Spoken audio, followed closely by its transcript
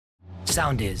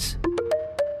Soundis.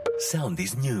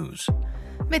 Soundis News.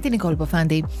 Με την Νικόλ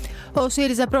Ποφάντη. Ο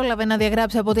ΣΥΡΙΖΑ πρόλαβε να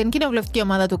διαγράψει από την κοινοβουλευτική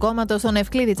ομάδα του κόμματος τον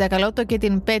Ευκλήδη Τσακαλώτο και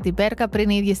την Πέτη Πέρκα πριν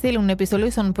οι ίδιοι στείλουν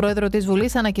επιστολή στον πρόεδρο της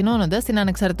Βουλής ανακοινώνοντας την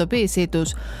ανεξαρτητοποίησή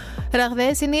τους.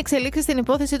 Ραγδαίες είναι οι εξελίξεις στην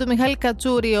υπόθεση του Μιχάλη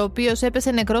Κατσούρη, ο οποίος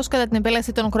έπεσε νεκρός κατά την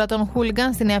επέλαση των κρατών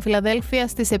χούλιγκαν στη Νέα Φιλαδέλφια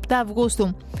στις 7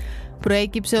 Αυγούστου.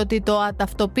 Προέκυψε ότι το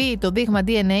αταυτοποίητο δείγμα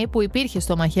DNA που υπήρχε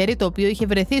στο μαχαίρι, το οποίο είχε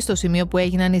βρεθεί στο σημείο που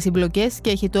έγιναν οι συμπλοκές και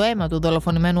έχει το αίμα του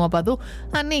δολοφονημένου οπαδού,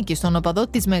 ανήκει στον οπαδό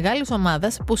της μεγάλης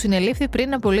ομάδας που συνελήφθη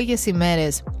πριν από λίγες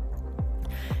ημέρες.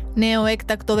 Νέο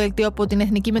έκτακτο δελτίο από την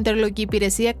Εθνική Μετεωρολογική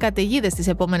Υπηρεσία, καταιγίδες τις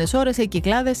επόμενες ώρες σε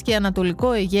Κυκλάδες και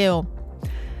Ανατολικό Αιγαίο.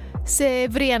 Σε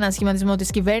ευρύ ανασχηματισμό της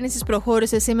κυβέρνησης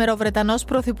προχώρησε σήμερα ο Βρετανός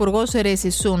Πρωθυπουργός Ρίση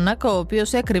Σούνακ, ο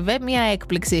οποίος έκρυβε μια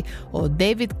έκπληξη. Ο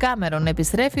Ντέιβιτ Κάμερον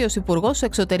επιστρέφει ως Υπουργός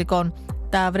Εξωτερικών.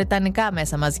 Τα βρετανικά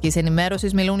μέσα μαζικής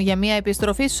ενημέρωσης μιλούν για μια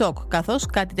επιστροφή σοκ, καθώς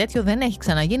κάτι τέτοιο δεν έχει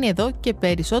ξαναγίνει εδώ και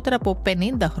περισσότερα από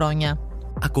 50 χρόνια.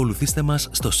 Ακολουθήστε μας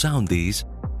στο Soundis,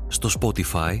 στο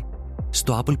Spotify,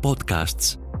 στο Apple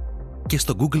Podcasts και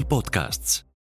στο Google Podcasts.